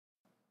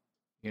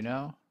You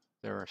know,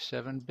 there are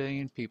 7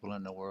 billion people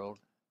in the world,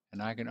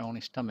 and I can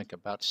only stomach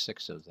about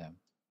 6 of them.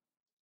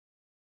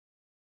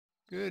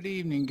 Good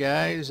evening,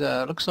 guys.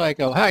 Looks like,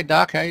 oh, hi,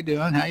 Doc. How you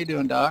doing? How you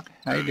doing, Doc?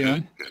 How you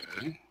doing?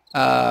 Good.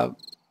 Uh,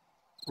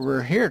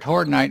 we're here at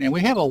Horde Night, and we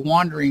have a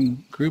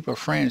wandering group of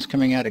friends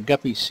coming out of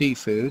Guppy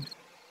Seafood,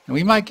 and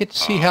we might get to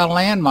see how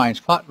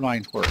landmines, plot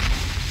lines work.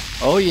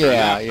 Oh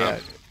yeah,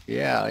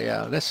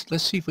 yeah. Let's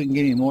see if we can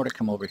get any more to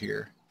come over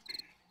here.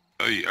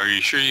 Are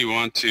you sure you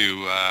want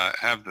to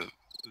have the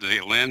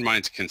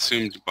landmines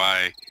consumed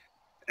by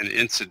an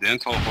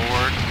incidental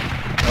horde?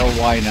 Oh,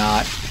 why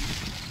not?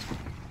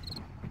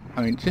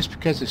 I mean, just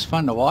because it's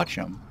fun to watch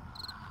them.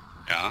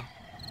 Yeah.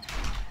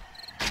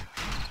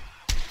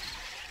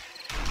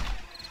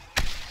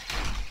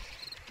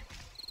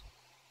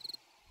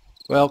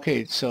 Well,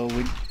 okay, so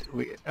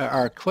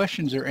our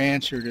questions are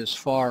answered as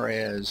far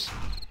as,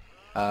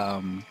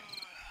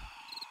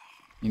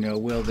 you know,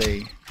 will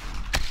they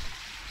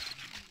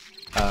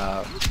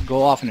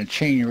go off in a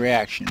chain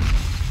reaction?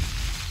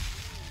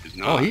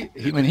 Oh,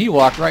 he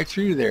walked right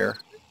through there.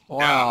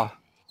 Wow.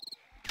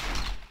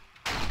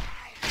 Yeah.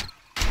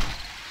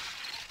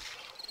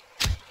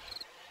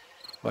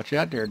 Watch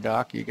out there,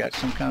 Doc. You got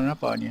some coming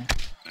up on you.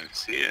 I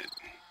see it.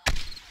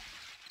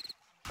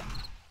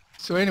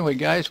 So anyway,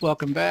 guys,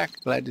 welcome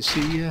back. Glad to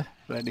see you.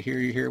 Glad to hear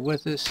you here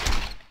with us.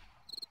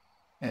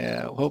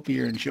 Hope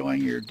you're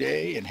enjoying your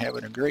day and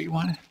having a great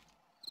one.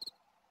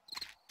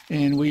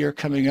 And we are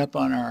coming up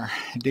on our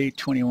day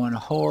 21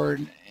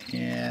 horde,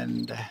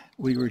 and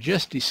we were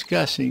just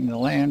discussing the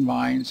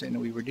landmines,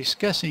 and we were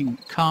discussing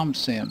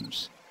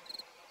ComSims,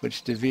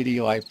 which the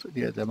video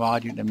the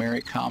module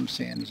numeric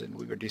ComSims, and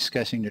we were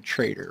discussing the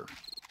trader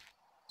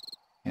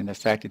and the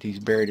fact that he's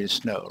buried in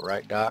snow,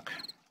 right, Doc?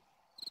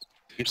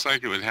 Seems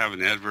like it would have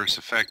an adverse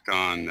effect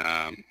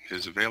on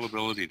his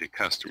availability to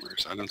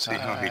customers. I don't see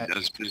how he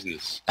does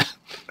business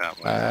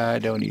that way. I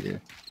don't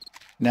either.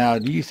 Now,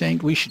 do you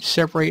think we should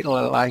separate,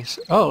 like,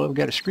 oh, we've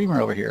got a screamer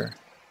over here.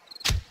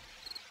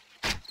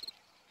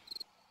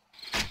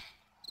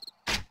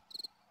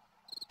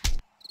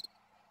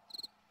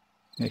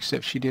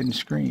 Except she didn't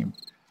scream.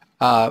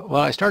 Well,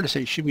 I started to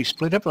say, should we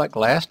split up like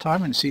last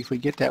time and see if we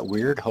get that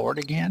weird horde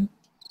again?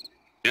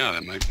 Yeah,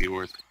 that might be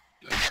worth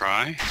a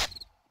try.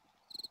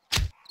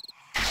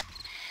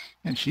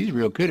 And she's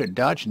real good at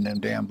dodging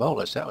them damn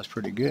bullets. That was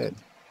pretty good.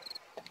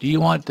 Do you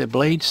want the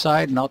blade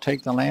side and I'll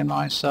take the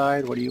landmine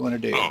side? What do you want to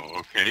do? Oh,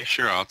 okay.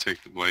 Sure, I'll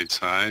take the blade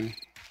side.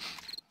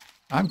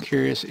 I'm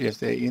curious if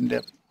they end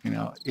up, you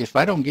know, if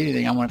I don't get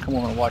anything, I'm going to come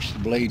over and watch the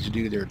blades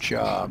do their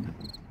job.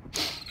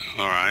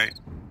 All right.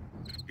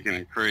 We can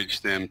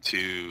encourage them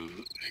to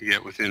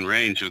get within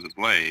range of the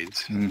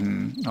blades.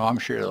 Mm-hmm. Oh, I'm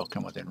sure they'll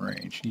come within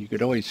range. You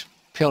could always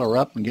pillar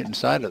up and get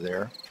inside of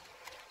there.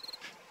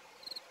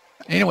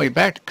 Anyway,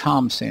 back to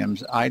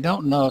ComSims. I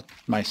don't know if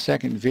my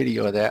second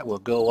video of that will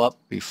go up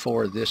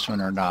before this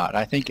one or not.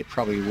 I think it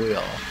probably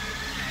will.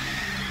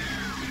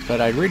 But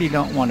I really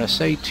don't want to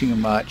say too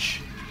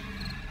much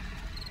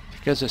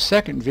because the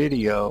second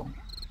video,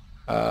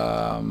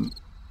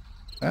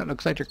 that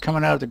looks like they're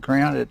coming out of the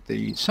ground at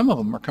the, some of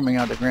them are coming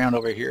out of the ground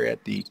over here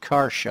at the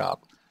car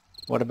shop.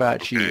 What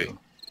about you?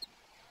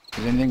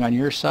 Is anything on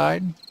your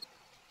side?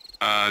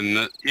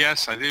 No,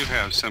 yes, I do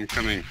have some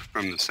coming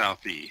from the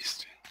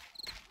southeast.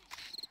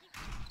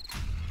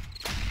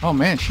 Oh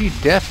man, she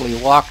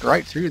definitely walked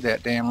right through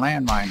that damn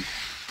landmine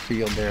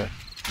field there.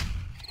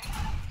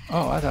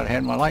 Oh, I thought I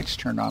had my lights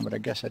turned on, but I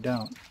guess I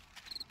don't.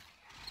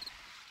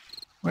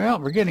 Well,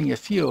 we're getting a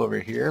few over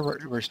here.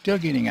 We're still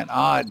getting an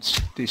odd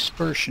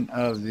dispersion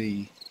of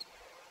the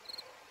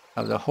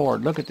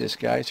horde. Look at this,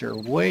 guys. They're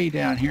way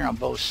down here on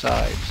both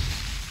sides.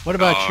 What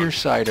about your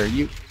side? Are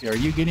you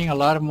getting a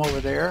lot of them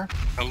over there?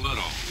 A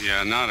little,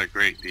 yeah, not a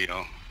great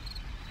deal.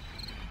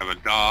 I have a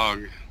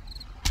dog,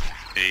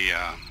 a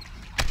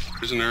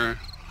prisoner.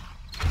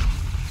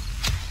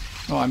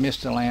 Oh, I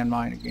missed a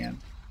landmine again.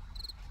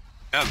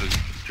 Yeah, the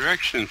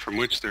direction from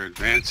which they're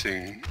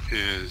advancing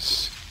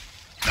is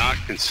not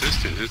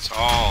consistent. It's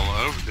all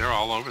over. They're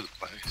all over the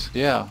place.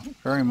 Yeah,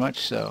 very much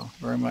so.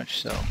 Very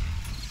much so.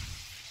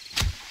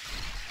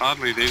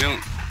 Oddly, they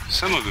don't.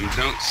 Some of them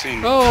don't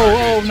seem.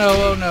 Oh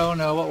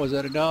no! What was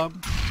that? A dog?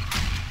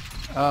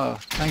 Oh,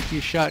 thank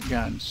you,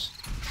 shotguns.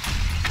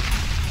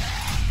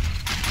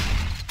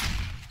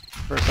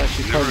 First, I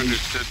should never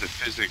understood the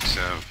physics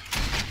of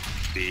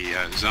the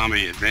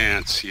zombie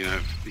advance. You know,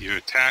 if you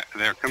attack,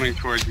 they're coming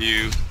toward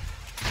you.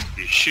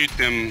 You shoot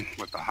them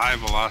with a high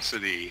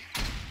velocity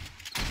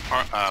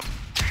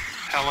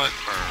pellet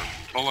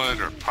or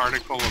bullet or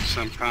particle of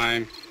some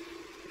kind,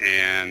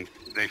 and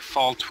they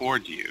fall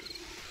toward you.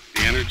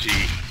 The energy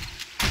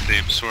they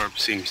absorb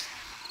seems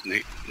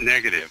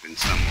negative in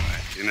some way,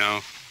 you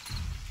know?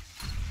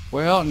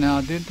 Well,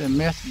 now, did the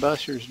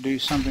Mythbusters do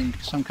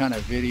some kind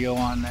of video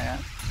on that?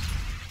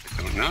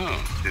 I don't know.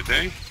 Did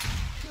they?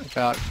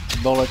 About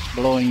bullets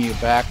blowing you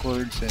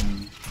backwards,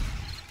 and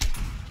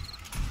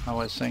I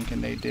was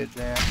thinking they did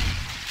that.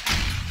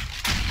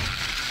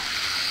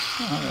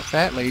 Oh, the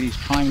fat lady's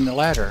climbing the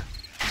ladder.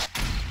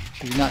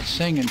 She's not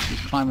singing, she's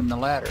climbing the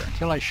ladder.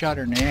 Until I shot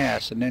her in the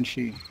ass, and then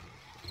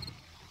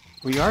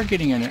we are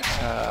getting an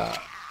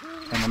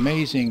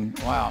amazing,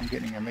 wow, I'm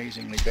getting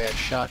amazingly bad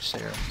shots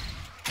there.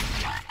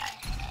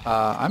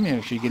 I'm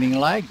actually getting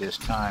lag this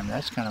time.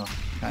 That's kind of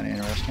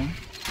interesting.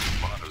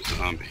 A lot of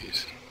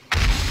zombies.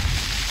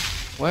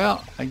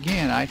 Well,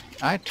 again,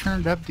 I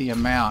turned up the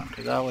amount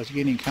because I was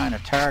getting kind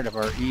of tired of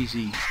our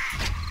easy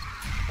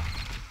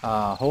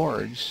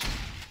hordes.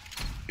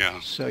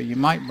 Yeah. So you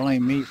might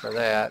blame me for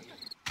that.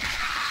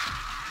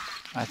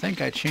 I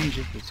think I changed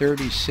it to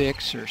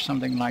 36 or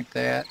something like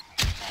that.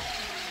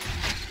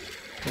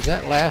 Because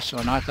that last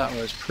one I thought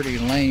was pretty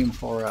lame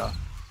for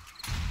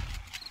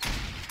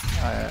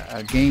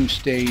a game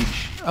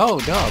stage.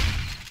 Oh, dog.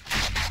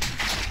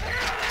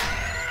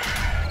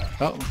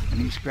 Oh,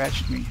 and he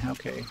scratched me.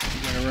 Okay,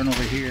 we gotta run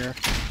over here.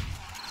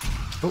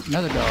 Oh,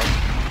 another dog.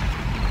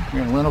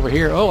 We're gonna run over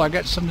here. Oh, I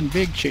got something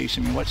big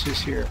chasing me. What's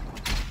this here?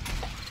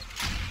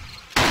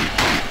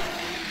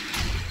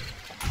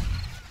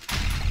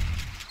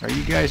 Are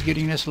you guys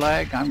getting this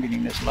lag? I'm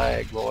getting this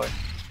lag, boy.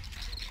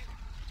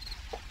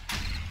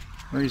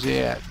 Where's he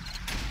at?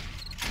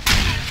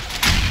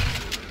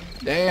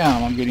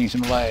 Damn, I'm getting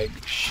some lag.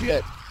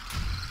 Shit.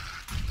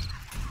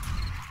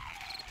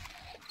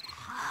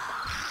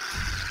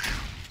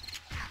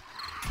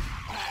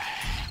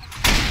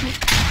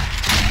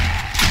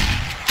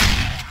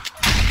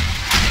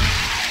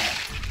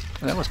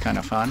 That was kind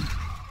of fun.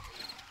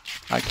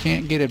 I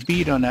can't get a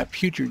beat on that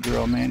putrid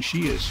girl, man.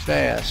 She is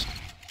fast.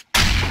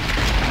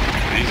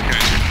 These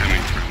guys are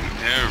coming from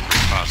every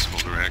possible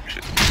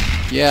direction.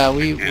 Yeah,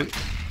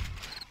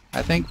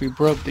 I think we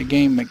broke the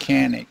game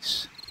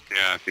mechanics.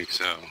 Yeah, I think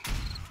so.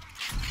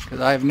 Because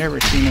I've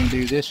never seen them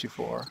do this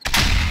before.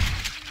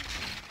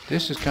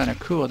 This is kind of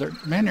cool. They're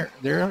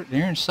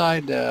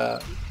inside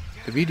the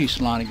beauty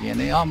salon again.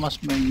 They all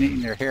must be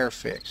needing their hair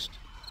fixed.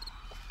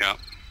 Yeah.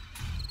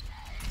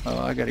 Oh,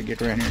 I got to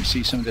get around here and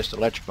see some of this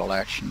electrical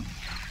action.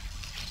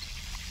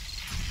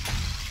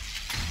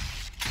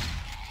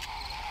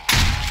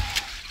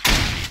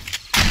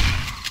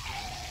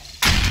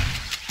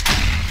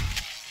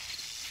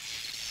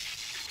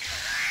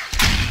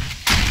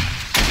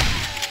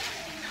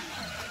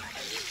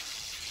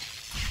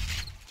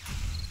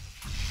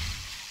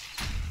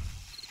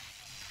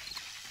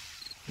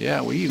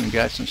 Yeah, we even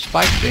got some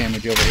spike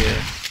damage over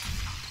here.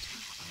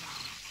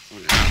 Oh,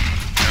 yeah,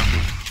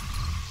 definitely.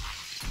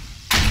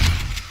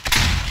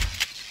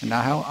 And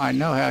now I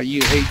know how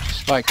you hate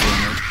spike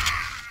damage.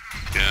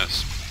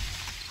 Yes.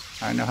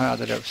 I know how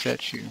that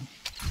upsets you.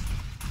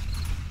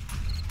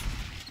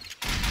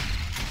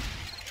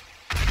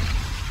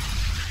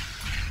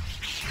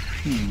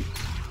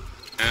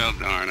 Well,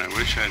 darn, I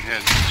wish I'd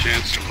had a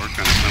chance to work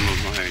on some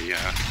of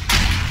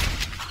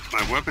my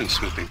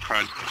weaponsmithing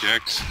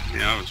projects.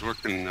 Yeah, I was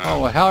working...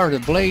 oh, well, how are the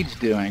blades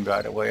doing,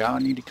 by the way? I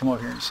need to come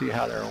over here and see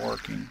how they're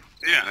working.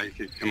 Yeah, you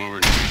could come over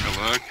and take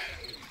a look.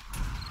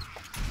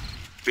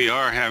 We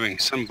are having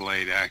some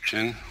blade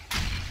action.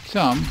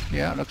 Some,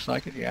 yeah, it looks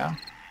like it, yeah.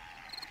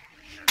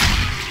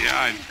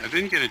 Yeah, I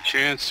didn't get a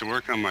chance to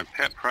work on my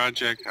pet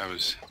project. I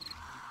was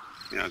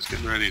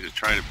getting ready to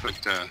try to put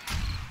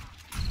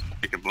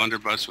make a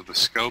blunderbuss with a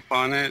scope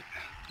on it.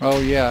 Oh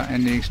yeah,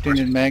 and the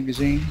extended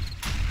magazine.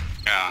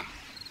 Yeah,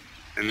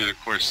 and then of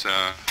course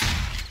my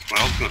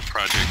ultimate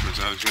project was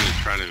I was going to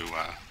try to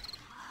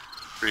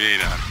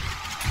create a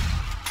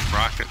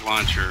rocket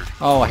launcher.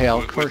 Oh hell,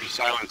 of with course. a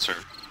silencer.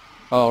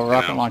 Oh,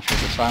 rocket launcher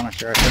with a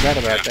silencer. I forgot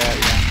about that.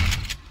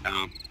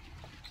 Yeah.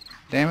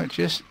 Damn it!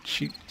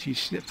 She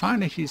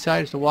finally she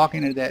decides to walk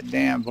into that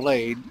damn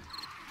blade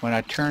when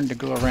I turned to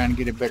go around and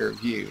get a better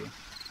view.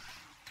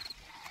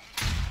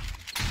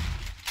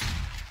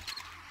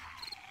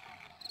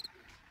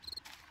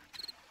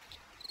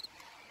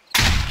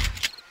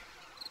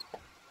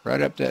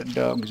 Right up that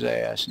dog's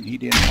ass, and he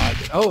didn't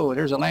like it. Oh,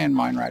 there's a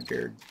landmine right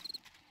there.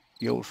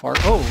 The old fart.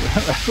 Oh,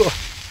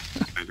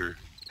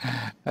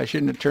 I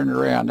shouldn't have turned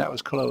around. That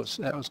was close.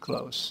 That was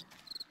close.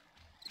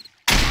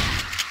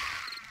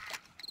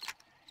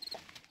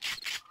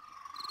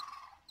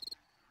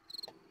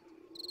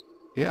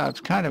 Yeah,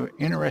 it's kind of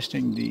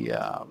interesting. Is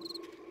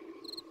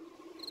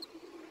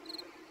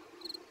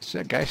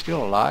that guy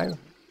still alive?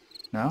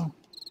 No?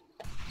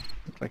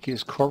 Looked like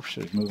his corpse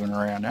was moving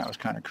around. That was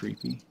kind of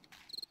creepy.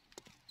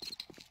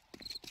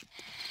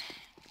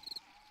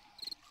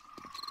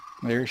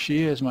 There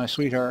she is, my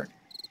sweetheart.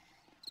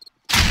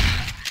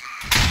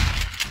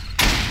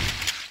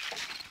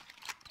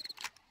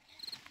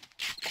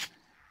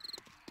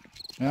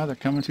 Now they're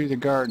coming through the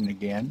garden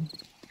again.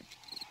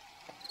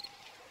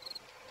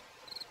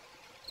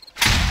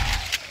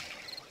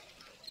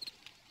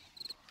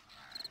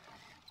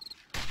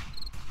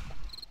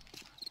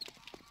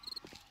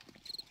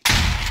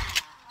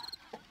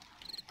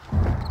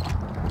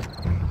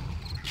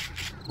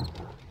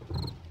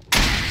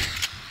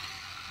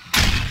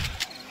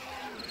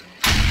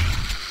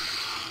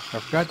 I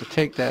forgot to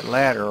take that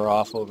ladder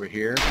off over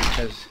here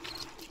because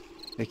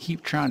they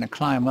keep trying to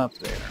climb up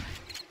there.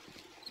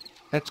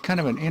 That's kind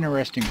of an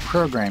interesting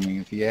programming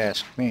if you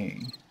ask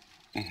me.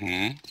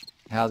 Mm-hmm.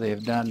 How they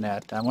have done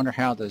that. I wonder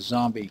how the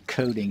zombie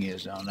coding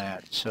is on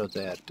that, so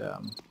that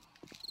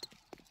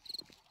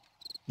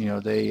you know,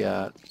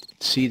 they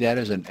see that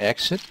as an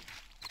exit,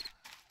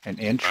 an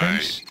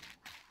entrance. Right.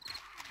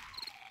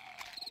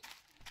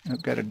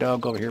 I've got a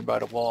dog over here by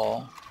the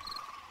wall.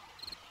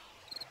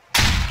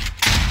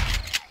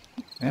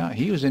 Yeah,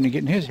 he was into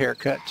getting his hair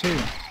cut too.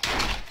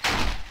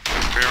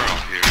 Barrel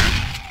here.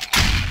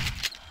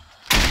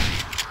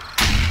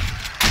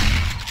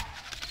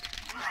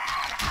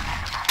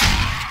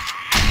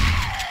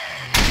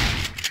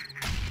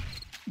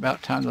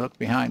 About time to look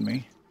behind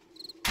me.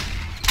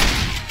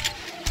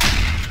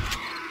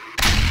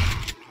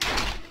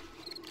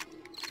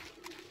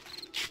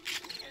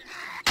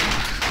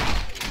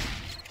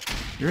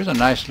 There's a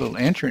nice little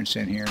entrance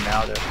in here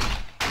now,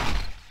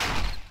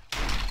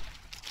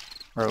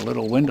 or a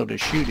little window to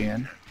shoot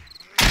in.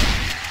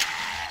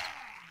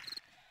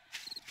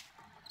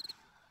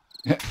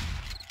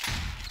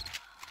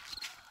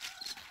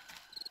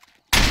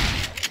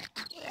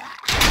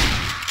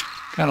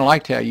 Kind of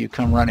liked how you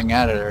come running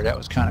out of there. That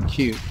was kind of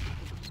cute.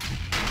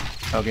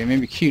 Okay,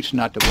 maybe cute's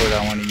not the word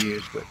I want to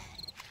use, but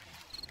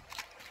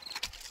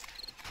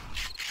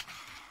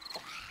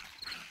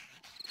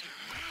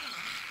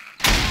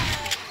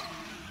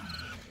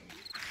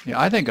yeah,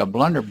 I think a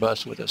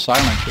blunderbuss with a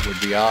silencer would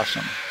be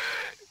awesome.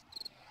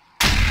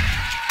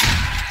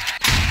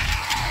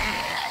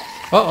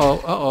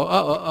 Uh-oh, uh-oh,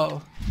 uh-oh,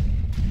 uh-oh.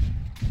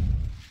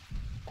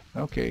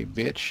 Okay,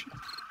 bitch.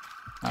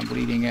 I'm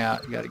bleeding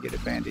out. You got to get a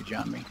bandage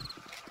on me.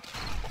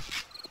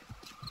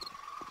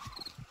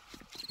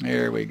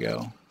 There we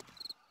go.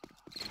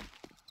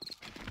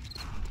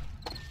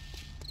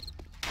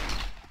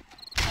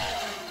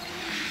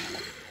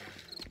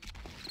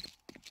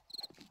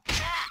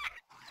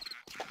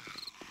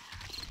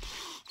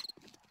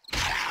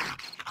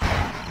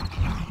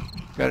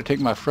 Got to take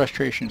my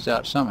frustrations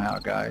out somehow,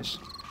 guys.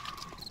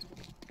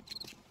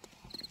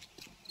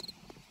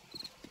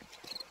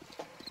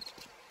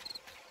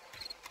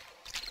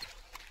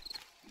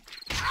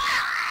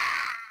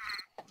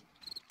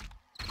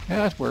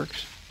 Yeah, that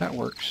works. That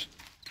works.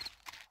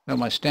 Well,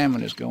 my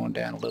stamina's going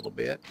down a little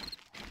bit.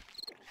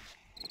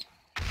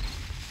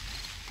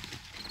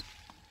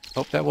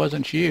 Hope that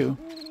wasn't you.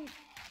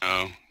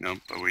 No,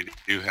 but we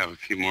do have a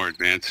few more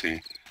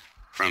advancing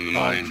from the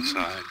mine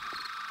side.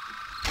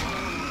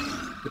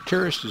 The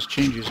tourist has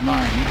changed his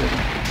mind. He doesn't.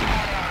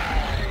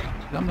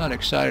 I'm not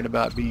excited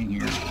about being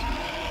here.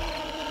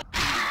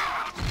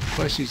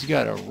 Plus, he's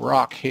got a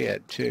rock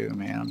head too,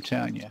 man. I'm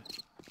telling you.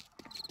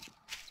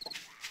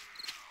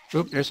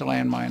 Oop, there's a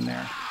landmine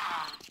there.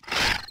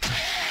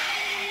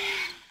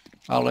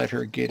 I'll let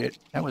her get it.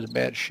 That was a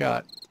bad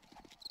shot.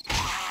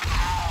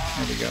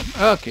 There we go.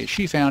 Okay,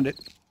 she found it.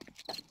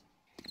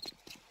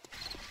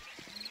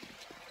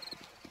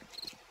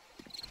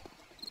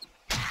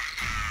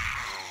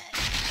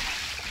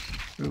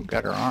 Ooh,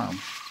 got her arm.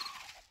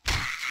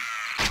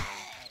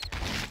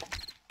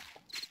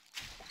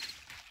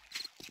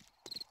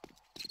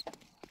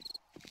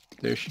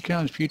 There she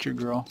comes, future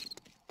girl.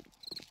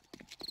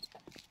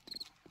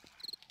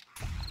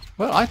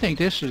 Well, I think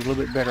this is a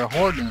little bit better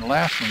horde than the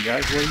last one,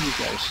 guys. What do you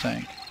guys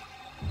think?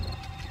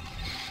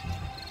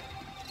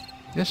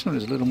 This one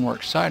is a little more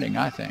exciting,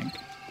 I think.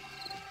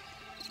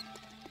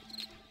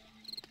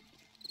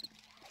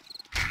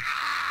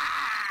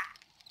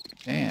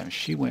 Damn,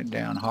 she went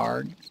down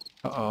hard.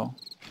 Uh-oh.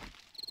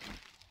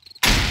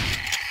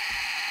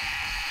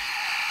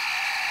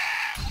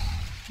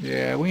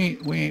 Yeah, we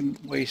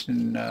ain't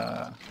wasting,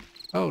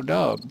 oh,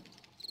 dog.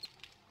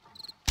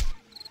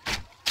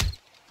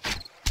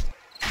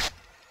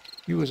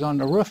 He was on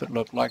the roof, it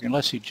looked like,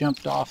 unless he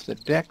jumped off the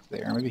deck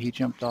there. Maybe he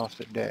jumped off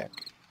the deck.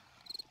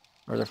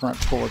 Or the front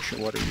porch, or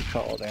whatever you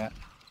call that.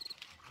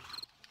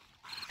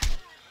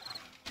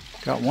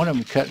 Got one of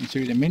them cutting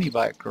through the mini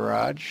bike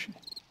garage.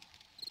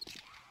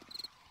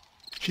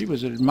 She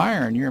was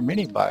admiring your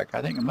mini bike.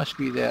 I think it must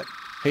be that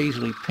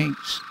paisley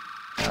pinks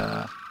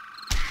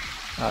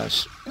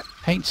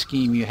paint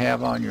scheme you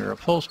have on your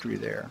upholstery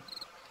there.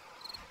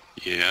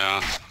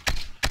 Yeah.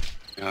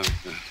 Yeah,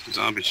 the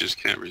zombies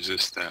just can't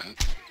resist that.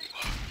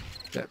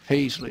 That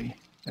paisley.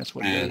 That's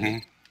what it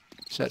is.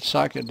 It's that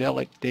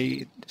psychedelic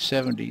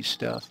 70s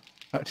stuff.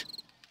 But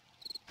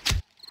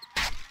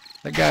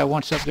that guy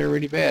wants up there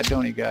really bad,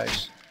 don't he,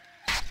 guys?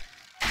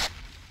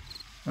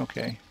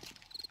 Okay.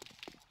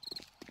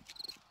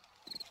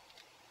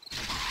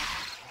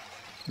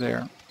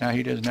 There. Now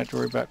he doesn't have to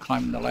worry about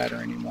climbing the ladder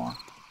anymore.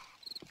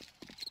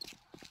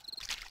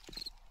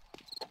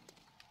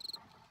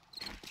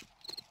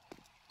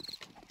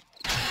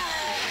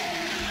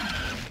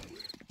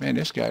 Man,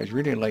 this guy's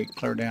really late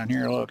clear down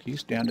here. Look,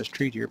 he's down this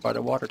tree here by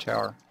the water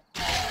tower.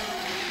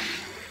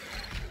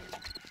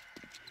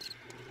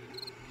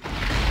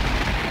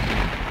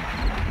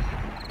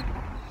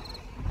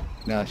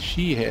 Now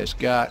she has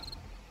got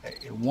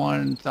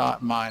one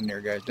thought in mind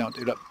there, guys. Don't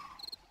do it up.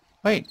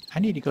 Wait, I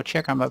need to go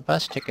check on my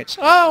bus tickets.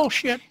 Oh,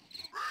 shit.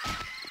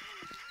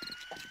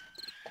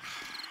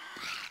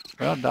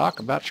 Well, Doc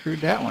about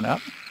screwed that one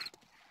up.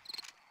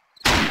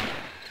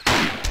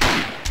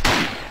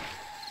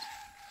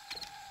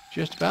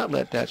 Just about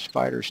let that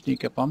spider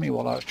sneak up on me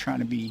while I was trying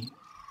to be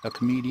a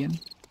comedian.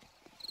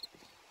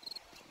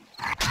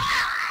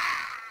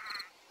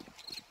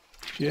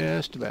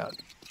 Just about.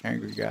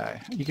 Angry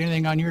guy. You get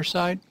anything on your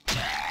side?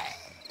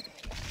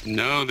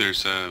 No,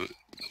 there's at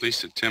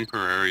least a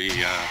temporary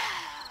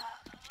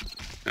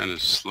kind of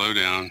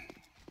slowdown.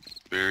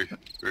 Very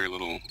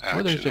little action.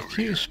 Well, there's a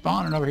few here.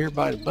 spawning over here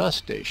by the bus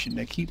station.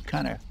 They keep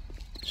kind of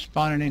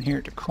spawning in here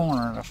at the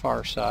corner on the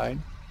far side.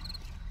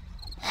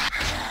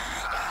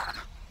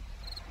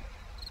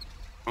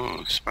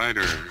 Oh,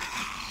 spider.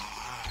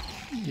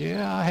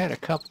 Yeah, I had a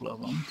couple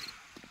of them.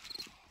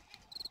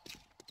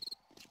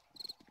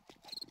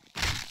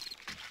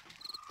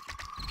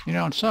 You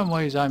know, in some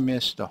ways I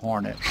miss the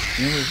hornet.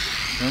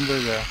 Remember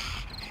the...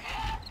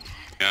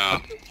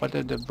 Yeah. What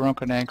did the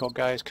broken ankle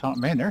guys call it?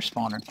 Man, they're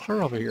spawning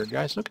clear over here,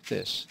 guys. Look at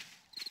this.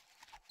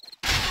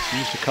 They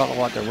used to call it,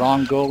 what, the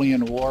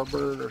Mongolian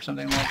warbird or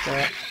something like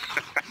that?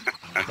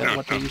 Is that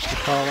what they used to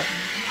call it?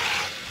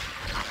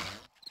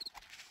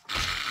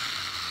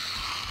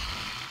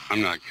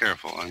 I'm not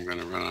careful. I'm going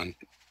to run on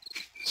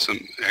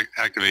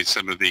activate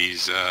some of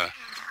these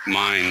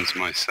mines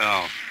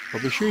myself.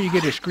 Well, be sure you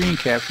get a screen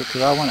capture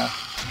because I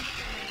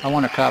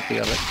want a copy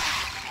of it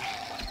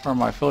for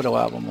my photo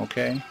album,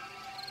 okay?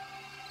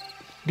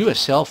 Do a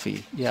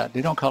selfie. Yeah,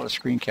 they don't call it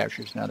screen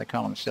captures now. They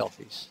call them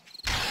selfies.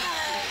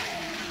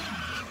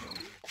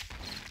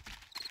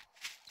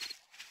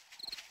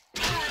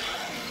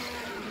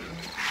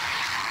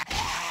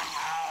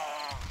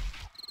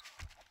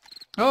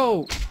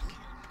 Oh!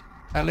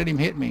 I let him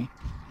hit me.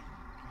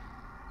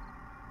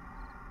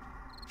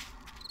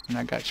 And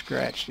I got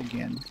scratched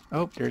again.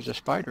 Oh, there's a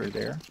spider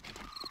there.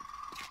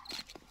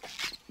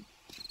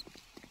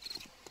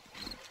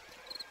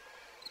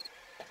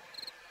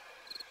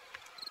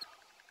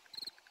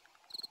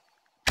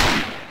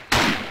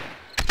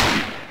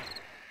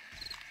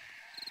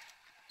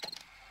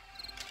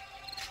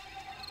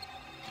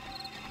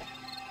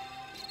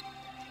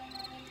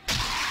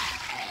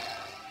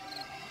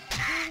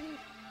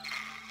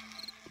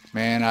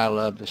 Man, I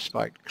love the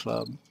Spike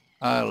Club.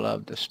 I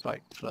love the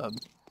Spike Club.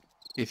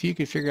 If you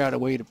could figure out a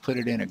way to put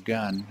it in a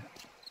gun.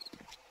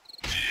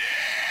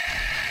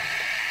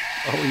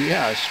 Oh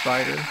yeah, a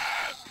spider.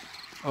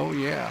 Oh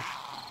yeah.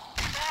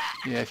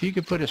 Yeah, if you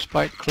could put a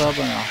Spike Club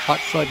on a hot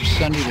fudge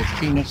sundae with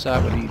peanuts,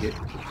 I would eat it.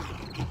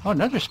 Oh,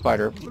 another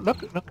spider. Look,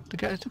 the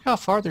guys, look how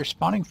far they're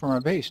spawning from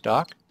our base,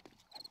 Doc.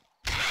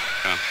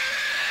 Yeah.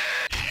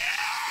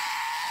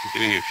 I'm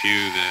getting a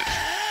few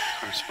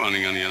that are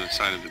spawning on the other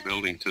side of the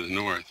building to the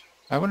north.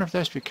 I wonder if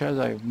that's because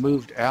I've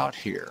moved out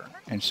here,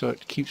 and so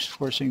it keeps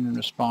forcing them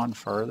to spawn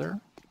further.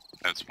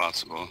 That's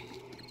possible.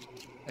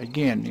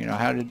 Again, you know,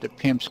 how did the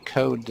pimps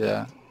code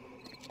the...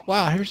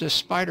 Wow, here's a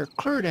spider.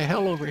 Clear the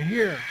hell over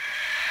here.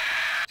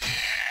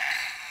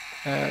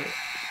 And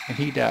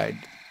he died.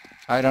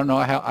 I don't know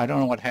how. I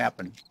don't know what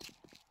happened.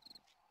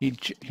 He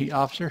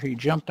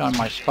jumped on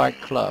my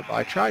Spike Club.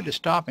 I tried to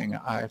stop him.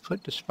 I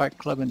put the Spike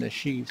Club in the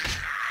sheath,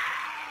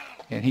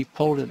 and he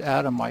pulled it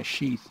out of my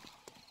sheath,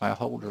 my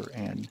holder,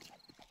 and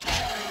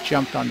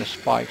jumped on the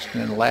spikes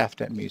and then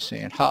laughed at me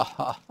saying, ha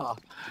ha ha.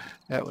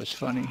 That was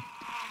funny.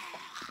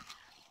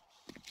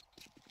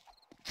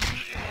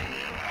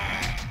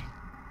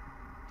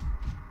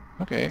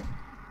 Okay.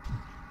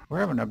 We're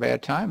having a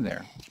bad time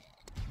there.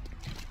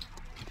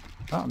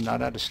 Oh, I'm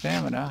not out of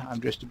stamina.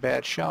 I'm just a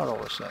bad shot all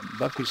of a sudden.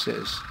 Buffy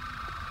says,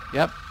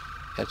 yep,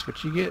 that's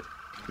what you get.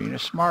 Being a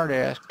smart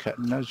ass,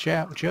 cutting those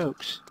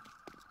jokes.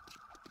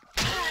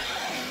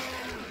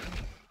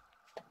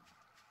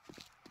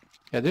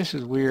 Yeah, this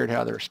is weird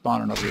how they're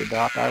spawning over here,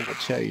 Doc. I will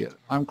tell you.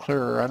 I'm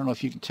clearer. I don't know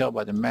if you can tell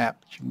by the map,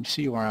 but you can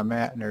see where I'm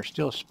at, and they're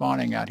still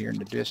spawning out here in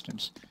the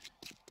distance.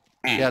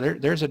 Yeah,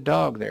 there's a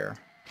dog there.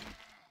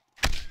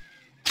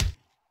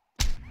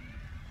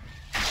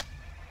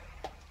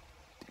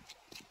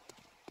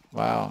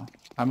 Wow,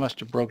 I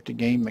must have broke the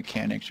game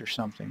mechanics or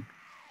something.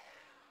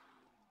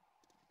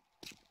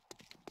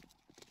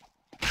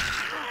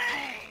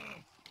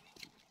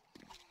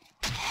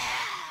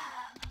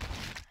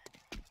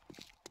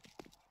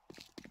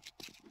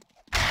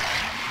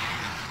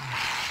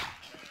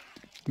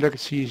 Look,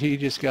 he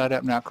just got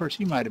up. Now, of course,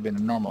 he might have been a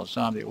normal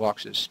zombie that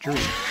walks the street.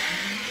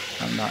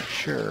 I'm not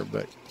sure,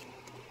 but...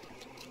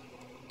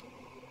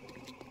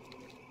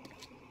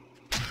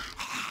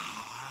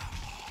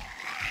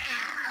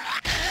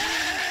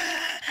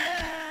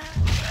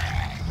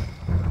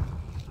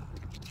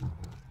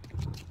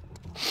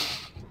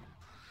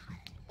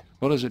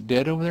 Well, is it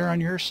dead over there on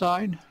your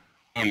side?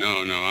 Oh,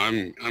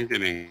 no, I'm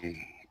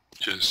getting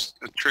just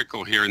a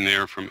trickle here and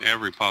there from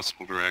every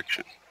possible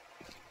direction.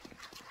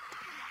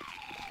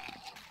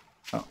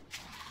 Oh.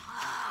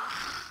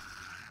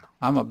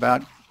 I'm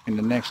about in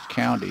the next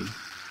county.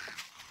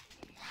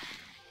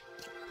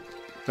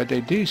 But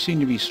they do seem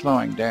to be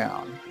slowing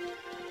down.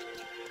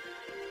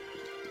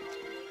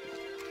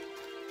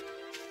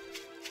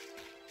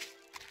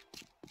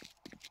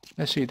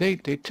 Let's see, they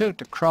took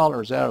the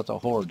crawlers out of the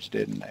hordes,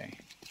 didn't they?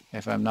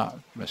 If I'm not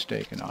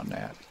mistaken on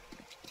that.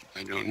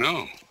 I don't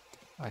know.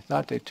 I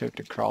thought they took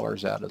the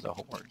crawlers out of the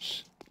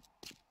hordes.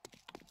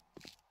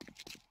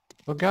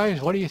 Well,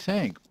 guys, what do you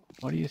think?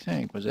 What do you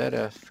think? Was that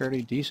a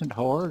fairly decent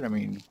horde? I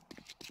mean,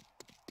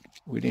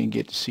 we didn't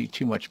get to see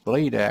too much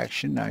blade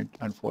action.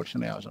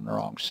 Unfortunately, I was on the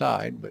wrong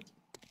side, but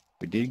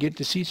we did get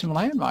to see some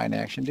landmine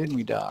action, didn't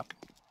we, Doc?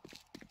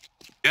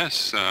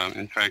 Yes,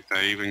 in fact,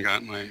 I even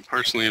got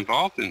personally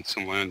involved in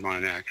some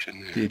landmine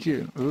action there. Did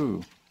you?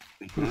 Ooh.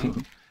 Mm-hmm.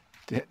 Ooh.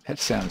 That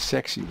sounds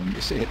sexy when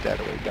you say it that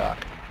way,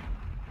 Doc.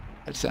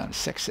 That sounds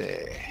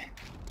sexy.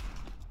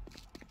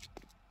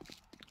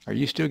 Are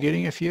you still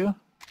getting a few?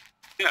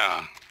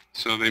 Yeah,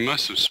 so they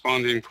must have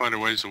spawned in quite a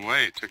ways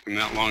away. It took them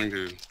that long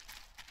to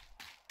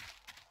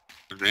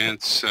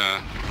advance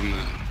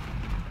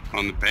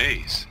on the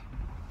base.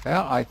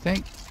 Well, I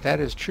think that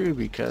is true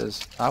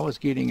because I was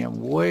getting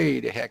them way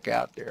the heck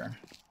out there.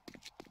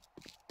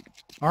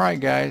 All right,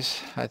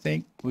 guys, I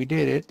think we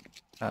did it.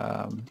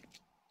 Tell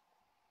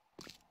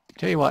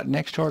you what,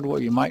 next horde,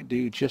 what you might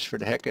do, just for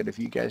the heck of it, if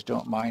you guys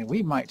don't mind,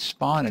 we might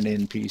spawn an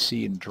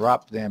NPC and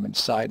drop them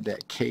inside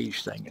that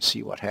cage thing and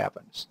see what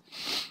happens.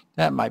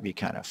 That might be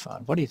kind of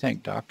fun. What do you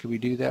think, Doc? Could we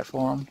do that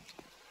for them?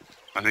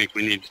 I think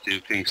we need to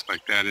do things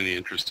like that in the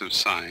interest of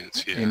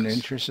science, yes. In the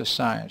interest of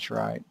science,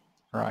 right,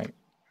 right.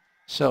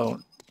 So,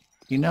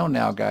 you know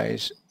now,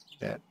 guys,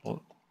 that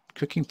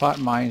cooking pot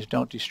mines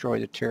don't destroy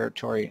the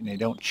territory and they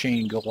don't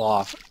chain go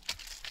off,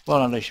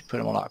 well, unless you put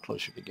them a lot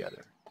closer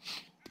together.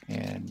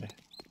 And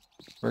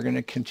we're going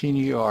to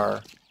continue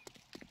our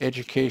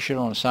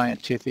educational and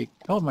scientific.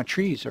 Oh, my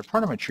trees, or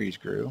part of my trees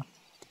grew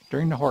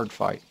during the horde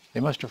fight. They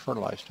must have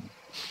fertilized them.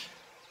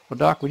 Well,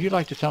 Doc, would you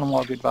like to tell them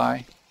all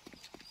goodbye?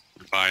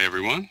 Goodbye,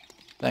 everyone.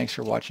 Thanks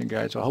for watching,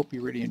 guys. I hope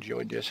you really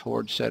enjoyed this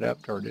horde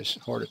setup, or this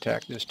horde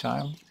attack this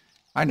time.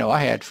 I know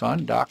I had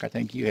fun. Doc, I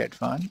think you had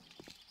fun.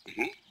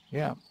 Mm-hmm.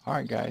 Yeah. All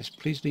right, guys.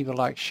 Please leave a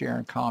like, share,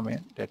 and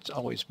comment. That's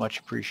always much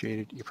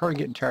appreciated. You're probably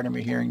getting tired of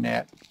me hearing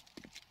that,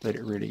 but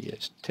it really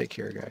is. Take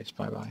care, guys.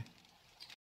 Bye-bye.